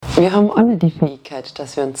Wir haben alle die Fähigkeit,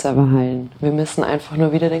 dass wir uns selber heilen. Wir müssen einfach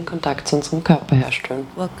nur wieder den Kontakt zu unserem Körper herstellen.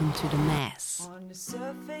 Welcome to the mass. On the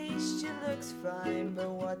surface she looks fine, but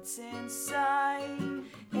what's inside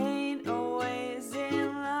ain't always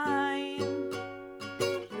in line.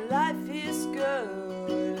 Life is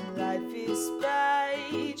good, life is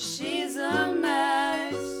bad. She's a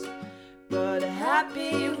mess, but a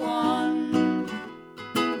happy one.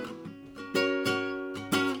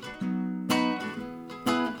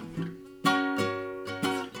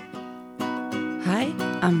 Hi,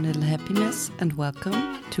 I'm Little Happiness and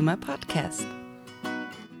welcome to my podcast.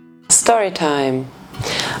 Storytime.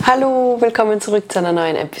 Hallo, willkommen zurück zu einer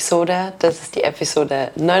neuen Episode. Das ist die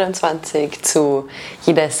Episode 29 zu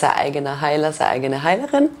Jeder ist sein eigener Heiler, seine eigene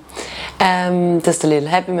Heilerin. Das ist der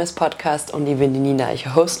Little Happiness Podcast und ich bin die Nina,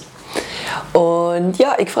 euer Host. Und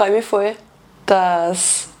ja, ich freue mich voll,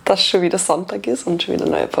 dass das schon wieder Sonntag ist und schon wieder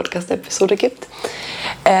eine neue Podcast-Episode gibt.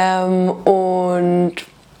 Und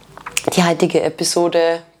die heutige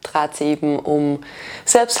Episode dreht sich eben um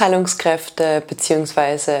Selbstheilungskräfte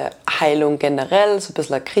bzw. Heilung generell, so ein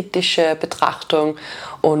bisschen eine kritische Betrachtung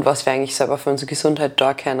und was wir eigentlich selber für unsere Gesundheit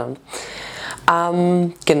da kennen.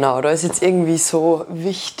 Genau, da ist jetzt irgendwie so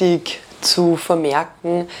wichtig zu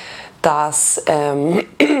vermerken, dass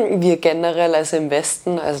wir generell, also im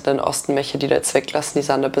Westen, also den Osten möchte ich da jetzt weglassen, die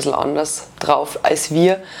sind ein bisschen anders drauf als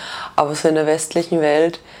wir, aber so in der westlichen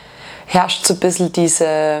Welt herrscht so ein bisschen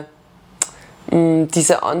diese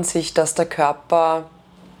Ansicht, dass der Körper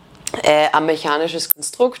ein mechanisches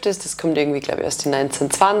Konstrukt ist. Das kommt irgendwie, glaube ich, aus den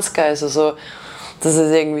 1920er, also so, das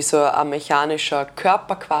ist irgendwie so ein mechanischer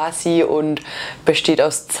Körper quasi und besteht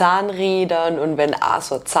aus Zahnrädern, und wenn auch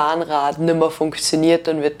so ein Zahnrad nicht mehr funktioniert,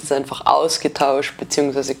 dann wird das einfach ausgetauscht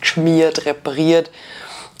bzw. geschmiert, repariert,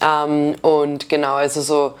 und genau, also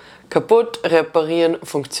so kaputt, reparieren,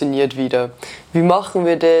 funktioniert wieder. Wie machen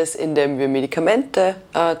wir das? Indem wir Medikamente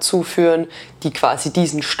zuführen, die quasi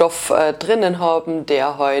diesen Stoff drinnen haben,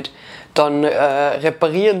 der halt dann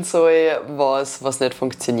reparieren soll, was nicht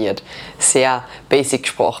funktioniert. Sehr basic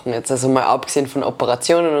gesprochen jetzt, also mal abgesehen von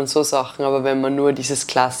Operationen und so Sachen, aber wenn man nur dieses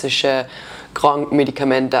klassische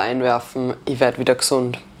Medikamente einwerfen, ich werde wieder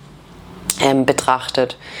gesund,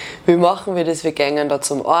 betrachtet. Wie machen wir das? Wir gehen da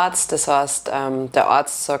zum Arzt, das heißt, der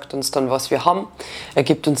Arzt sagt uns dann, was wir haben. Er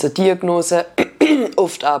gibt uns eine Diagnose,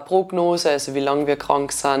 oft auch eine Prognose, also wie lange wir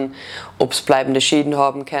krank sind, ob es bleibende Schäden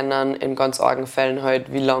haben können, in ganz argen Fällen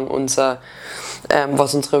halt, wie lang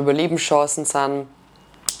was unsere Überlebenschancen sind.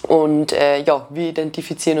 Und ja, wir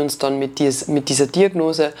identifizieren uns dann mit dieser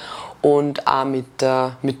Diagnose und auch mit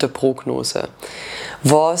der Prognose.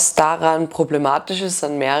 Was daran problematisch ist,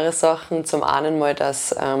 sind mehrere Sachen. Zum einen mal,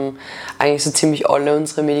 dass eigentlich so ziemlich alle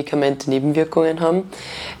unsere Medikamente Nebenwirkungen haben,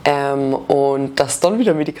 und dass es dann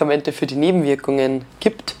wieder Medikamente für die Nebenwirkungen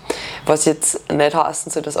gibt. Was jetzt nicht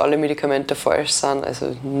heißen soll, dass alle Medikamente falsch sind, also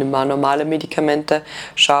nicht mehr normale Medikamente,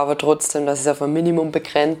 schaue aber trotzdem, dass ich es auf ein Minimum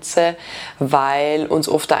begrenze, weil uns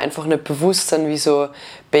oft einfach nicht bewusst sind, wie so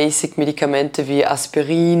Basic-Medikamente wie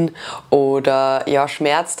Aspirin oder ja,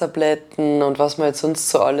 Schmerztabletten und was man jetzt sonst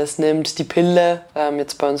so alles nimmt, die Pille,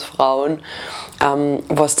 jetzt bei uns Frauen,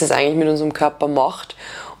 was das eigentlich mit unserem Körper macht.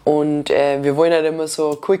 Und wir wollen halt immer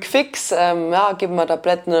so quick fix, ja, gib mir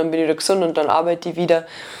Tabletten, dann bin ich wieder gesund und dann arbeite ich wieder.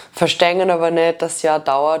 Verstehen aber nicht, dass es ja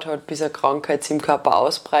dauert, halt, bis eine Krankheit sich im Körper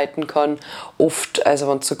ausbreiten kann. Oft, also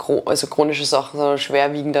wenn es so chronische Sachen sind,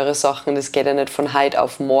 schwerwiegendere Sachen, das geht ja nicht von heute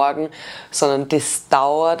auf morgen, sondern das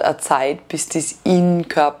dauert eine Zeit, bis das in den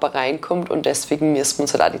Körper reinkommt, und deswegen müssen wir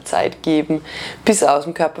uns halt auch die Zeit geben, bis es aus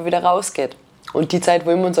dem Körper wieder rausgeht. Und die Zeit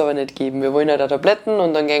wollen wir uns aber nicht geben. Wir wollen halt auch Tabletten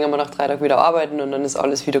und dann gehen wir nach 3 Tagen wieder arbeiten und dann ist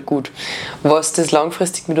alles wieder gut. Was das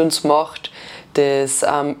langfristig mit uns macht, das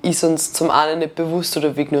ist uns zum einen nicht bewusst,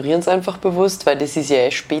 oder wir ignorieren es einfach bewusst, weil das ist ja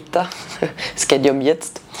später. Es geht ja um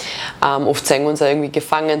jetzt. Oft sehen wir uns auch irgendwie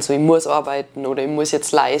gefangen, so ich muss arbeiten oder ich muss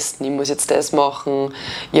jetzt leisten, ich muss jetzt das machen,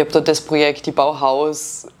 ich habe da das Projekt, ich baue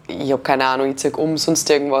Haus, ich habe keine Ahnung, ich ziehe sonst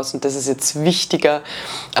irgendwas, und das ist jetzt wichtiger,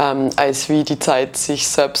 als wie die Zeit sich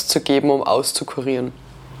selbst zu geben, um auszukurieren.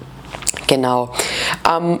 Genau.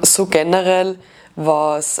 So generell,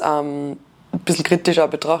 was ein bisschen kritisch auch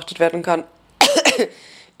betrachtet werden kann,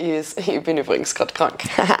 ist, ich bin übrigens gerade krank,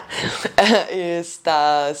 ist,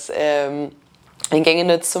 dass wir gehen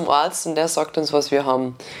jetzt zum Arzt und der sagt uns, was wir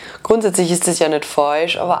haben. Grundsätzlich ist das ja nicht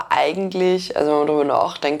falsch, aber eigentlich, also wenn man darüber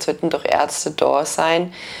nachdenkt, sollten doch Ärzte da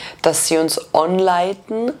sein, dass sie uns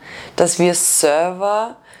anleiten, dass wir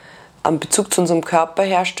selber einen Bezug zu unserem Körper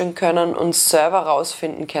herstellen können und selber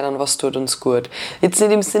rausfinden können, was tut uns gut. Jetzt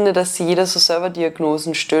nicht im Sinne, dass sich jeder so selber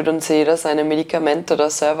Diagnosen stellt und sich jeder seine Medikamente da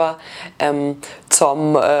selber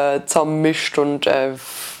zusammenmischt und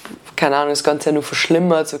keine Ahnung, das Ganze ja nur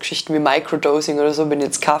verschlimmert, so Geschichten wie Microdosing oder so, bin ich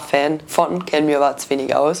jetzt kein Fan von, kenne mir aber zu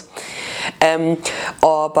wenig aus.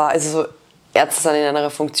 Aber also so Ärzte sind in einer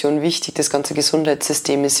Funktion wichtig, das ganze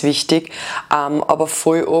Gesundheitssystem ist wichtig, aber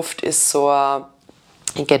voll oft ist so ein,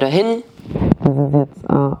 ich gehe da hin, das ist jetzt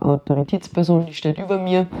eine Autoritätsperson, die steht über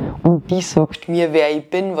mir und die sagt mir, wer ich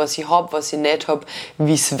bin, was ich habe, was ich nicht habe,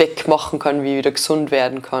 wie ich es wegmachen kann, wie ich wieder gesund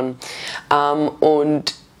werden kann.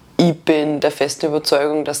 Und ich bin der festen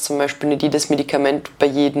Überzeugung, dass zum Beispiel nicht jedes Medikament bei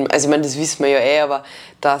jedem, also ich meine, das wissen wir ja aber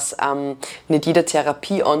dass nicht jeder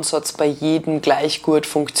Therapieansatz bei jedem gleich gut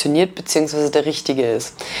funktioniert, beziehungsweise der richtige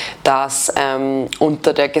ist. Dass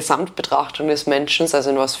unter der Gesamtbetrachtung des Menschen,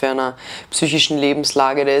 also in was für einer psychischen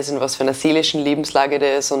Lebenslage der ist, in was für einer seelischen Lebenslage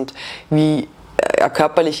der ist und wie er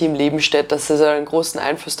körperlich im Leben steht, dass das einen großen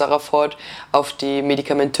Einfluss darauf hat, auf die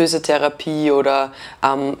medikamentöse Therapie oder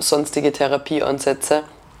sonstige Therapieansätze.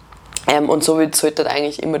 Und so sollte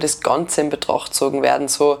eigentlich immer das Ganze in Betracht gezogen werden.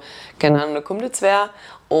 So, keine Ahnung, da kommt jetzt wer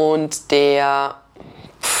und der,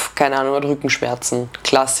 keine Ahnung, hat Rückenschmerzen,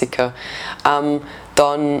 Klassiker.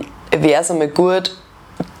 Dann wäre es einmal gut,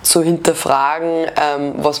 zu hinterfragen,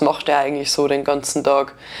 was macht er eigentlich so den ganzen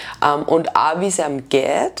Tag und auch wie es ihm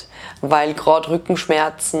geht, weil gerade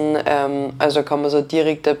Rückenschmerzen, also da kann man so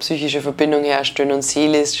direkt eine psychische Verbindung herstellen und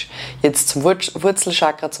seelisch, jetzt zum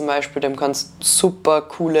Wurzelchakra zum Beispiel, dem kannst du super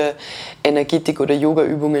coole Energetik- oder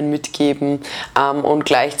Yoga-Übungen mitgeben und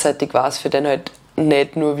gleichzeitig war es für den halt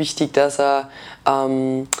nicht nur wichtig, dass er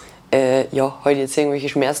heute jetzt irgendwelche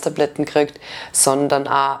Schmerztabletten kriegt, sondern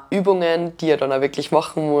auch Übungen, die er dann auch wirklich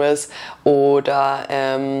machen muss oder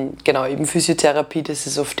eben Physiotherapie, das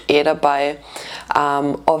ist oft dabei,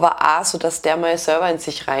 aber auch so, dass der mal selber in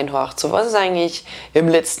sich reinhorcht, so was ist eigentlich im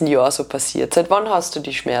letzten Jahr so passiert, seit wann hast du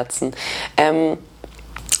die Schmerzen,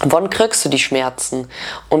 wann kriegst du die Schmerzen?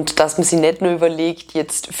 Und dass man sich nicht nur überlegt,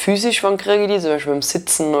 jetzt physisch, wann kriege ich die, zum Beispiel beim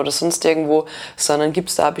Sitzen oder sonst irgendwo, sondern gibt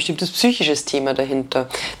es da ein bestimmtes psychisches Thema dahinter.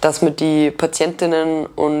 Dass man die Patientinnen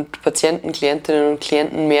und Patienten, Klientinnen und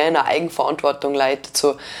Klienten mehr in eine Eigenverantwortung leitet.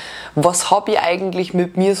 So, was habe ich eigentlich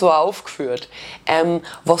mit mir so aufgeführt?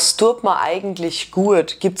 Was tut mir eigentlich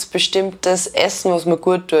gut? Gibt es bestimmtes Essen, was mir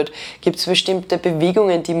gut tut? Gibt es bestimmte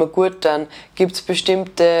Bewegungen, die mir gut tun? Gibt es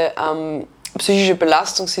bestimmte psychische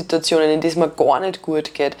Belastungssituationen, in denen es mir gar nicht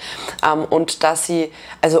gut geht. Und dass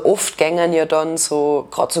also oft gängen ja dann so,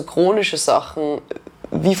 gerade so chronische Sachen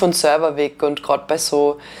wie von selber weg und gerade bei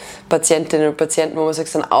so Patientinnen und Patienten, wo man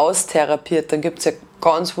sich dann austherapiert, dann gibt es ja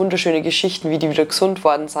ganz wunderschöne Geschichten, wie die wieder gesund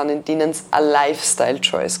worden sind, in denen sie eine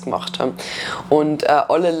Lifestyle-Choice gemacht haben. Und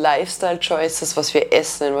alle Lifestyle-Choices, was wir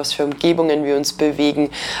essen, in was für Umgebungen wir uns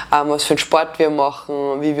bewegen, was für einen Sport wir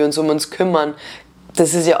machen, wie wir uns um uns kümmern,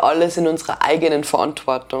 das ist ja alles in unserer eigenen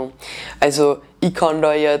Verantwortung. Also ich kann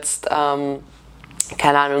da jetzt, keine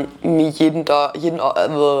Ahnung, mich jedes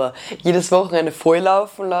Wochenende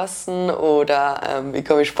volllaufen lassen oder ich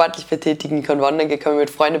kann mich sportlich betätigen, ich kann wandern gehen, kann mich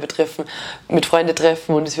mit Freunden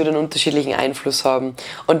treffen und es wird einen unterschiedlichen Einfluss haben.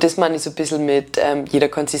 Und das meine ich so ein bisschen mit, jeder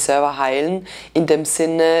kann sich selber heilen, in dem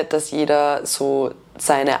Sinne, dass jeder so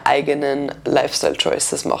seine eigenen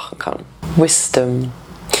Lifestyle-Choices machen kann. Wisdom.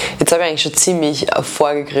 Jetzt habe ich eigentlich schon ziemlich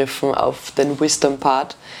vorgegriffen auf den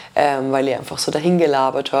Wisdom-Part, weil ich einfach so dahin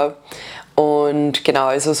gelabert habe. Und genau,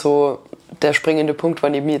 also so der springende Punkt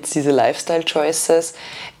waren eben jetzt diese Lifestyle-Choices.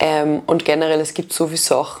 Und generell, es gibt so viele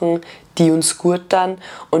Sachen, die uns gut tun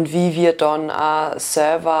und wie wir dann auch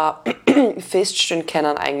selber feststellen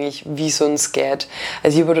können eigentlich, wie es uns geht.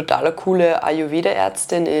 Also ich habe eine total coole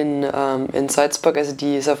Ayurveda-Ärztin in Salzburg, also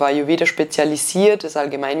die ist auf Ayurveda spezialisiert, ist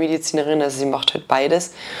Allgemeinmedizinerin, also sie macht halt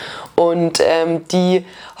beides. Und die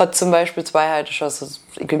hat zum Beispiel ich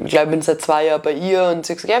glaube, ich bin seit 2 Jahren bei ihr und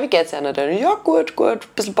sie hat gesagt, ja, wie geht's Ihnen denn? Ja, gut, ein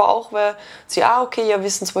bisschen Bauchweh. Sie, okay, ja,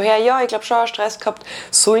 wissen Sie woher? Ja, ich glaube schon, Stress gehabt,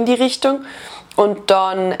 so in die Richtung. Und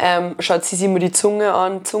dann schaut sie sich immer die Zunge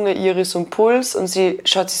an, Zunge, Iris und Puls und sie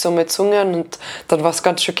schaut sich so mal die Zunge an und dann war es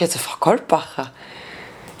ganz schockiert, so, Frau Goldbacher,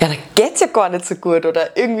 ja, da geht's ja gar nicht so gut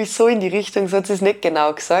oder irgendwie so in die Richtung, so hat sie es nicht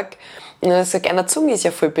genau gesagt. Und dann hat sie gesagt, eine Zunge ist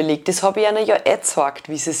ja voll belegt, das habe ich ihnen ja gezeigt,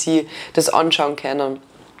 wie sie sich das anschauen können.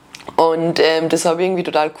 Und das habe ich irgendwie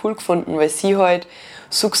total cool gefunden, weil sie halt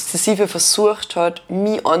sukzessive versucht hat,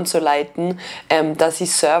 mich anzuleiten, dass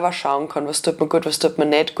ich selber schauen kann, was tut mir gut, was tut mir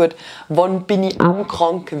nicht gut, wann bin ich am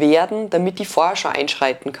krank werden, damit ich vorher schon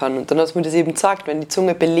einschreiten kann. Und dann hat sie mir das eben gesagt, wenn die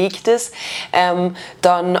Zunge belegt ist,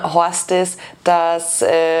 dann heißt es, dass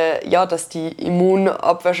die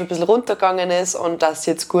Immunabwehr schon ein bisschen runtergegangen ist und dass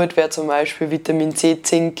jetzt gut wäre, zum Beispiel Vitamin C,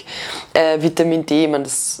 Zink, Vitamin D, ich meine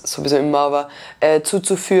das sowieso immer, aber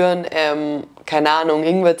zuzuführen, keine Ahnung,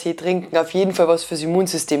 Ingwertee trinken, auf jeden Fall was fürs Immunsystem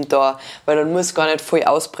Immunsystem da, weil dann muss gar nicht voll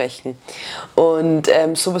ausbrechen. Und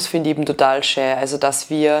sowas finde ich eben total schön, also dass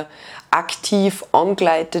wir aktiv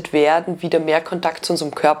angeleitet werden, wieder mehr Kontakt zu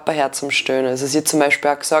unserem Körper herzustellen. Also sie hat zum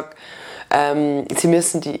Beispiel auch gesagt, sie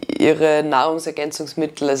müssen ihre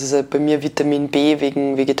Nahrungsergänzungsmittel, also bei mir Vitamin B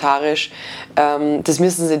wegen vegetarisch, das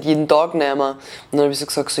müssen sie nicht jeden Tag nehmen. Und dann habe ich so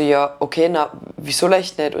gesagt, so, ja, okay, na, wieso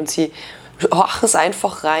leicht nicht? Und sie horchen es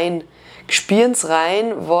einfach rein, spüren es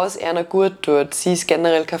rein, was einer gut tut. Sie ist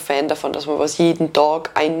generell kein Fan davon, dass man was jeden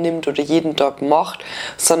Tag einnimmt oder jeden Tag macht,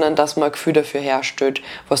 sondern dass man ein Gefühl dafür herstellt,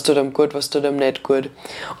 was tut einem gut, was tut einem nicht gut.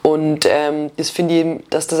 Und das finde ich,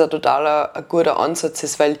 dass das ein totaler ein guter Ansatz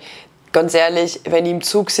ist, weil ganz ehrlich, wenn ich im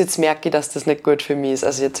Zug sitze, merke ich, dass das nicht gut für mich ist,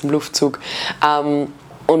 also jetzt im Luftzug.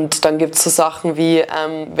 Und dann gibt es so Sachen wie,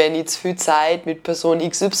 wenn ich zu viel Zeit mit Person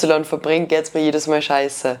XY verbringe, geht es mir jedes Mal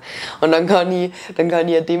scheiße. Und dann kann ich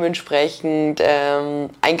ja dementsprechend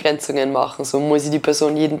Eingrenzungen machen. So, muss ich die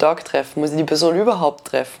Person jeden Tag treffen? Muss ich die Person überhaupt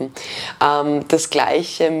treffen? Das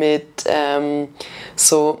Gleiche mit,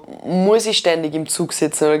 muss ich ständig im Zug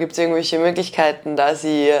sitzen? Oder gibt es irgendwelche Möglichkeiten, dass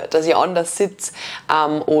ich anders sitze?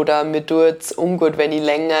 Oder mir tut es ungut, wenn ich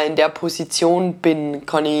länger in der Position bin,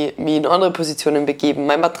 kann ich mich in andere Positionen begeben.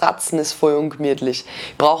 Meine Matratzen ist voll ungemütlich.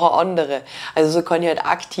 Ich brauche eine andere. Also so kann ich halt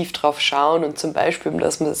aktiv drauf schauen und zum Beispiel,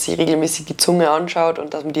 dass man sich regelmäßig die Zunge anschaut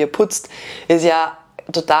und dass man die putzt, ist ja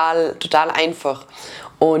total einfach.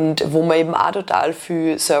 Und wo man eben auch total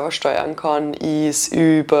viel selber steuern kann, ist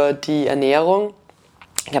über die Ernährung.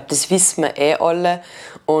 Ich glaube, das wissen wir alle.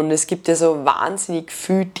 Und es gibt ja so wahnsinnig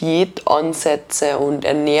viel Diätansätze und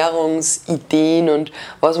Ernährungsideen und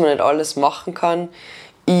was man nicht alles machen kann.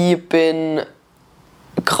 Ich bin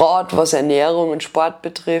gerade was Ernährung und Sport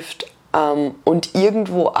betrifft und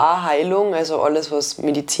irgendwo auch Heilung, also alles was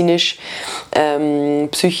medizinisch,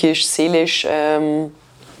 psychisch, seelisch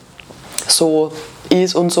so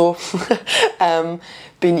ist und so,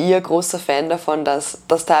 bin ich ein großer Fan davon, dass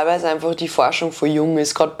teilweise einfach die Forschung voll jung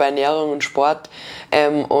ist, gerade bei Ernährung und Sport.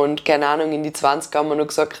 Und keine Ahnung, in die 20er haben wir noch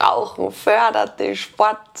gesagt, Rauchen fördert das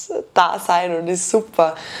Sportdasein und ist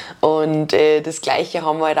super. Und das Gleiche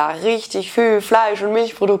haben wir halt auch richtig viel Fleisch- und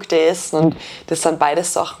Milchprodukte essen. Und das sind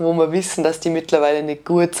beides Sachen, wo wir wissen, dass die mittlerweile nicht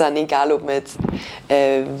gut sind, egal ob man jetzt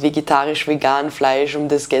vegetarisch, vegan, Fleisch, um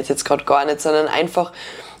das geht es jetzt gerade gar nicht, sondern einfach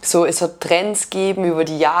so, es hat Trends gegeben über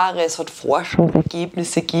die Jahre, es hat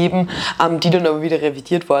Forschungsergebnisse gegeben, die dann aber wieder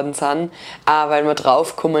revidiert worden sind, weil man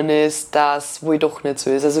draufgekommen ist, dass wohl doch nicht so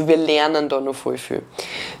ist. Also wir lernen da noch voll viel.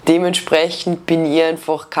 Dementsprechend bin ich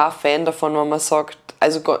einfach kein Fan davon, wenn man sagt,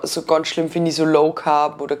 also so ganz schlimm finde ich so Low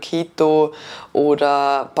Carb oder Keto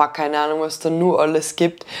oder keine Ahnung, was da nur alles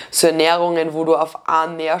gibt. So Ernährungen, wo du auf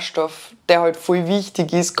einen Nährstoff, der halt voll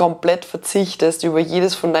wichtig ist, komplett verzichtest, über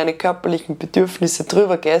jedes von deinen körperlichen Bedürfnissen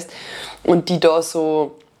drüber gehst und die da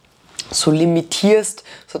so limitierst,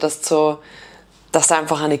 sodass dass es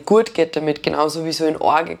einfach auch nicht gut geht damit, genauso wie so in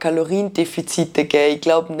arge Kaloriendefizite gehen. Ich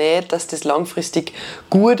glaube nicht, dass das langfristig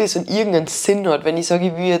gut ist und irgendeinen Sinn hat. Wenn ich sage,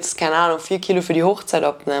 ich will jetzt, keine Ahnung, 4 Kilo für die Hochzeit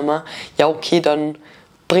abnehmen, ja okay, dann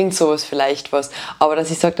bringt sowas vielleicht was. Aber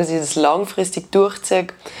dass ich sage, dass ich das langfristig durchziehe,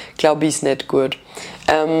 glaube ich, ist nicht gut.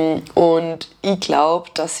 Und ich glaube,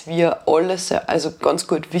 dass wir alles also ganz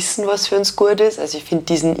gut wissen, was für uns gut ist. Also ich finde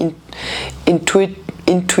diesen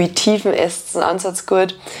intuitiven Essensansatz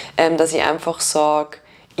gut, dass ich einfach sage,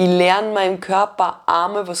 ich lerne meinem Körper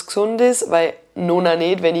einmal was gesund ist, weil noch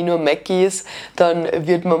nicht, wenn ich nur Mackie ist, dann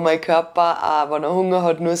wird mir mein Körper, auch wenn er Hunger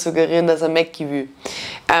hat, nur suggerieren, dass er Mackie will.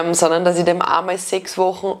 Sondern dass ich dem einmal 6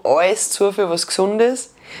 Wochen alles zuführe, was gesund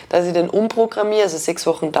ist, dass ich den umprogrammiere, also 6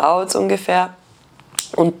 Wochen dauert es ungefähr.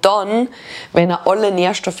 Und dann, wenn er alle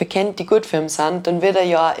Nährstoffe kennt, die gut für ihn sind, dann wird er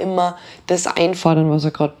ja immer das einfordern, was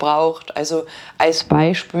er gerade braucht. Also als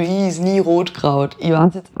Beispiel, ich esse nie Rotkraut. Ich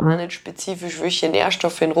weiß jetzt auch nicht spezifisch, welche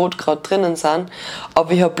Nährstoffe in Rotkraut drinnen sind,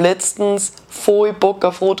 aber ich habe letztens voll Bock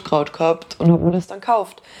auf Rotkraut gehabt und habe mir das dann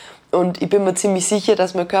gekauft. Und ich bin mir ziemlich sicher,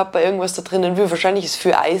 dass mein Körper irgendwas da drinnen will. Wahrscheinlich ist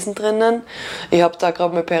viel Eisen drinnen. Ich habe da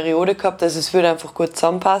gerade meine Periode gehabt, also es würde einfach gut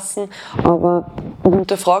zusammenpassen. Aber ich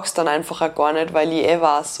hinterfrage es dann einfach auch gar nicht, weil ich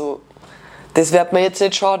weiß, so, das wird mir jetzt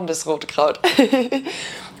nicht schaden, das Rotkraut.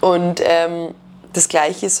 Und das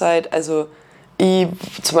Gleiche ist halt, also ich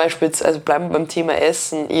zum Beispiel jetzt, also bleiben wir beim Thema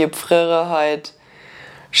Essen, ich habe früher halt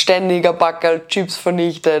ständig ein Backerl Chips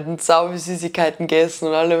vernichtet und saure Süßigkeiten gegessen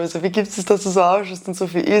und alle immer so, wie gibt's das, dass du so ausschaust und so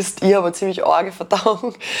viel isst? Ich habe eine ziemlich arge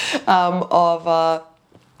Verdauung,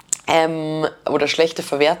 oder schlechte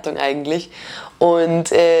Verwertung eigentlich. Und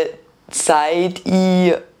seit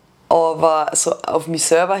ich aber so auf mich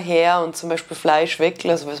selber her und zum Beispiel Fleisch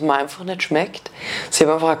weglasse, weil es mir einfach nicht schmeckt, also ich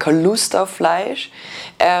habe einfach keine Lust auf Fleisch,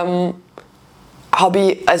 habe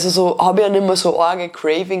ich ja nicht mehr so arge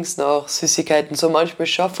Cravings nach Süßigkeiten. So manchmal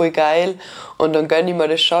schon voll geil und dann gönne ich mir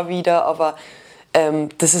das schon wieder, aber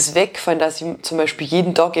das ist weggefallen, dass ich zum Beispiel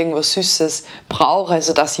jeden Tag irgendwas Süßes brauche,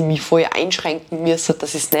 also dass ich mich voll einschränken müsste,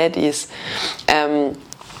 dass es nicht ist.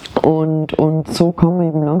 Und so kann man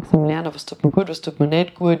eben langsam lernen, was tut mir gut, was tut mir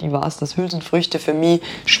nicht gut. Ich weiß, dass Hülsenfrüchte für mich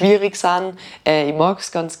schwierig sind. Ich mag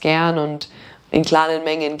es ganz gern und in kleinen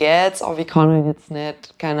Mengen geht's, aber ich kann halt jetzt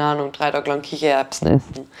nicht, keine Ahnung, 3 Tage lang Kichererbsen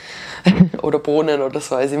essen. Oder Bohnen oder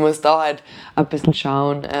so. Also ich muss da halt ein bisschen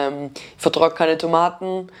schauen. Ich vertrage keine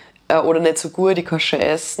Tomaten oder nicht so gut, ich kann schon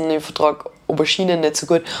essen. Ich vertrage Auberginen nicht so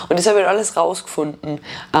gut. Und das habe ich alles rausgefunden.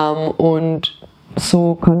 Und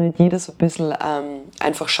so kann nicht jeder so ein bisschen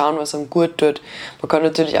einfach schauen, was einem gut tut. Man kann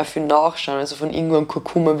natürlich auch viel nachschauen. Also von Ingwer und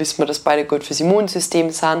Kurkuma wissen wir, dass beide gut fürs Immunsystem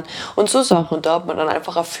sind. Und so Sachen. Und da hat man dann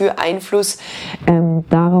einfach auch viel Einfluss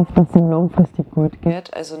darauf, dass es langfristig gut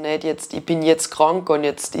geht. Also nicht jetzt, ich bin jetzt krank und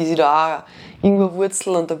jetzt ist ich da auch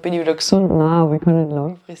Ingwerwurzel und dann bin ich wieder gesund. Nein, aber ich kann nicht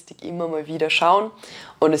langfristig immer mal wieder schauen.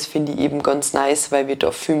 Und das finde ich eben ganz nice, weil wir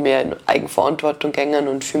da viel mehr in Eigenverantwortung gehen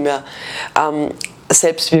und viel mehr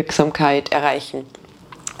Selbstwirksamkeit erreichen.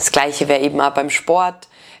 Das Gleiche wäre eben auch beim Sport.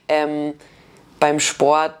 Beim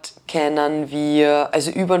Sport können wir,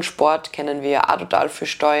 also über den Sport können wir auch total viel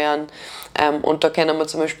steuern. Und da können wir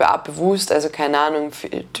zum Beispiel auch bewusst, also keine Ahnung,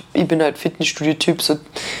 ich bin halt Fitnessstudio-Typ, so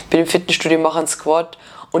bin im Fitnessstudio, mache einen Squat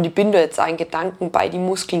und ich bin da jetzt einen Gedanken bei den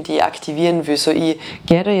Muskeln, die ich aktivieren will. So ich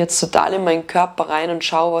gehe da jetzt total in meinen Körper rein und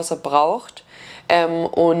schaue, was er braucht.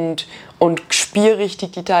 Und spüre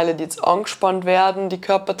richtig die Teile, die jetzt angespannt werden, die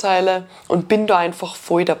Körperteile, und bin da einfach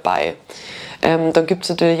voll dabei. Dann gibt es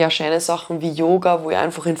natürlich auch schöne Sachen wie Yoga, wo ich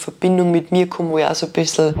einfach in Verbindung mit mir komme, wo ich auch so ein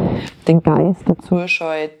bisschen den Geist dazu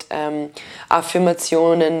schalte,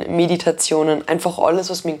 Affirmationen, Meditationen, einfach alles,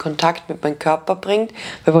 was mich in Kontakt mit meinem Körper bringt.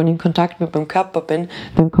 Weil wenn ich in Kontakt mit meinem Körper bin,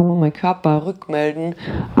 dann kann man meinen Körper rückmelden,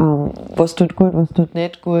 was tut gut, was tut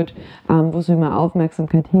nicht gut, wo soll meine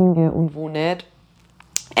Aufmerksamkeit hingehen und wo nicht.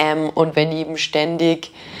 Und wenn ich eben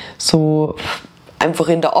ständig so einfach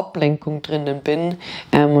in der Ablenkung drinnen bin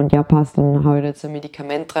und ja passt, dann habe ich jetzt ein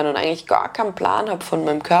Medikament dran und eigentlich gar keinen Plan habe von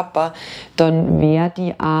meinem Körper, dann werde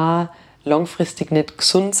ich auch langfristig nicht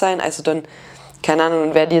gesund sein. Also dann, keine Ahnung,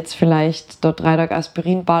 dann werde ich jetzt vielleicht da 3 Tage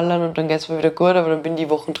Aspirin ballern und dann geht es mir wieder gut, aber dann bin ich die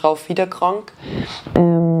Wochen drauf wieder krank.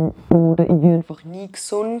 Oder ich bin einfach nie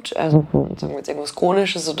gesund, also sagen wir jetzt irgendwas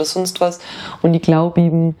Chronisches oder sonst was. Und ich glaube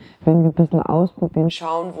eben, wenn wir ein bisschen ausprobieren,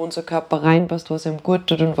 schauen, wo unser Körper reinpasst, was ihm gut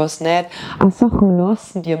tut und was nicht, auch Sachen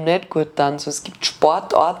lassen, die ihm nicht gut tun. So, es gibt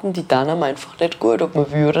Sportarten, die tun ihm einfach nicht gut, ob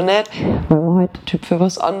man will oder nicht, weil man halt der Typ für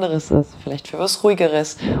was anderes ist, vielleicht für was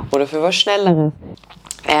Ruhigeres oder für was Schnelleres.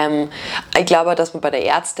 Ich glaube, dass wir bei der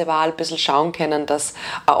Ärztewahl ein bisschen schauen können, dass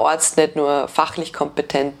ein Arzt nicht nur fachlich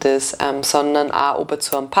kompetent ist, sondern auch, ob er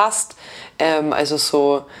zu einem passt. Also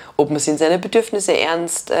so, ob man sich in seine Bedürfnisse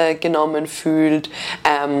ernst genommen fühlt,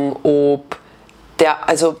 ob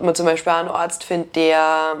man zum Beispiel einen Arzt findet,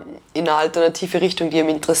 der in eine alternative Richtung, die ihn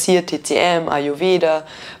interessiert, TCM, Ayurveda,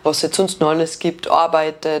 was es sonst noch alles gibt,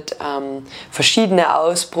 arbeitet, verschiedene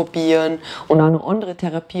ausprobieren und auch noch andere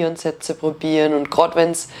Therapieansätze probieren. Und gerade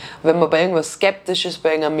wenn man bei irgendwas skeptisch ist, bei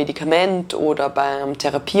irgendeinem Medikament oder bei einem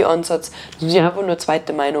Therapieansatz, dass man sich einfach nur eine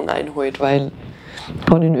zweite Meinung einholt, weil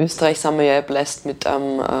gerade in Österreich sind wir ja bläst mit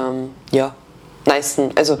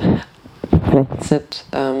nicen, also vielleicht nicht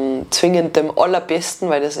zwingend dem Allerbesten,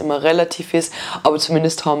 weil das immer relativ ist, aber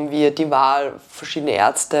zumindest haben wir die Wahl, verschiedene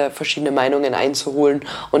Ärzte, verschiedene Meinungen einzuholen,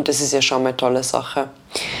 und das ist ja schon mal eine tolle Sache.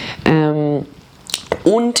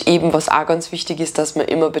 Und eben, was auch ganz wichtig ist, dass man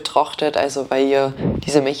immer betrachtet, also weil ihr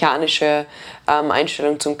diese mechanische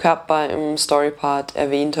Einstellung zum Körper im Storypart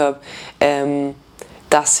erwähnt habt,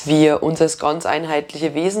 dass wir uns als ganz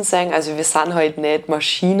einheitliche Wesen sehen. Also wir sind halt nicht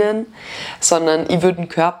Maschinen, sondern ich würde den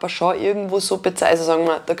Körper schon irgendwo so bezeichnen. Also sagen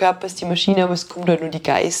wir, der Körper ist die Maschine, aber es kommt halt nur die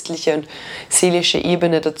geistliche und seelische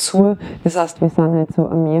Ebene dazu. Das heißt, wir sind halt so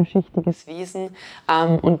ein mehrschichtiges Wesen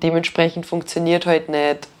und dementsprechend funktioniert halt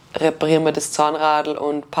nicht, reparieren wir das Zahnradl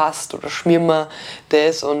und passt, oder schmieren wir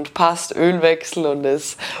das und passt, Ölwechsel und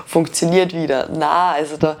es funktioniert wieder. Nein,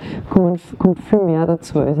 also da kommt viel mehr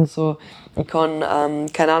dazu. Also so, ich kann,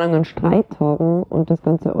 keine Ahnung, einen Streit haben und das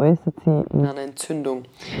Ganze äußert sich in einer Entzündung.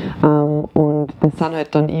 Und das sind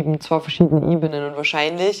halt dann eben 2 verschiedene Ebenen, und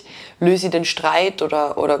wahrscheinlich löse ich den Streit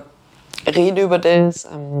oder rede über das,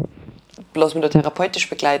 lass mich da therapeutisch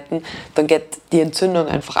begleiten, dann geht die Entzündung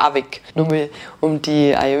einfach auch weg. Nur mal, um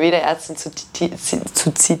die Ayurveda-Ärztin zu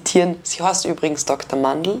zitieren, sie heißt übrigens Dr.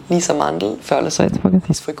 Mandl, Lisa Mandl, für alle Salzburger,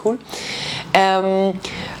 sie ist voll cool.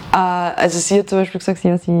 Also sie hat zum Beispiel gesagt,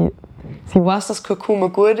 ja, sie sie weiß, dass Kurkuma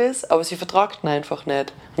gut ist, aber sie vertragt ihn einfach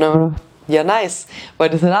nicht. Und dann habe ich gedacht, ja, nice, weil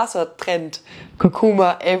das ist auch so ein Trend.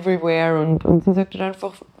 Kurkuma everywhere und sie sagt halt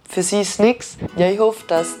einfach, für sie ist nichts. Ja, ich hoffe,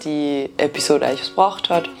 dass die Episode euch was gebracht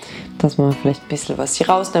hat, dass man vielleicht ein bisschen was hier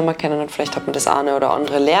rausnehmen können und vielleicht hat man das eine oder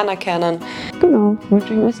andere lernen können. Genau,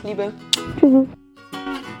 wünsche ich alles Liebe. Tschüss.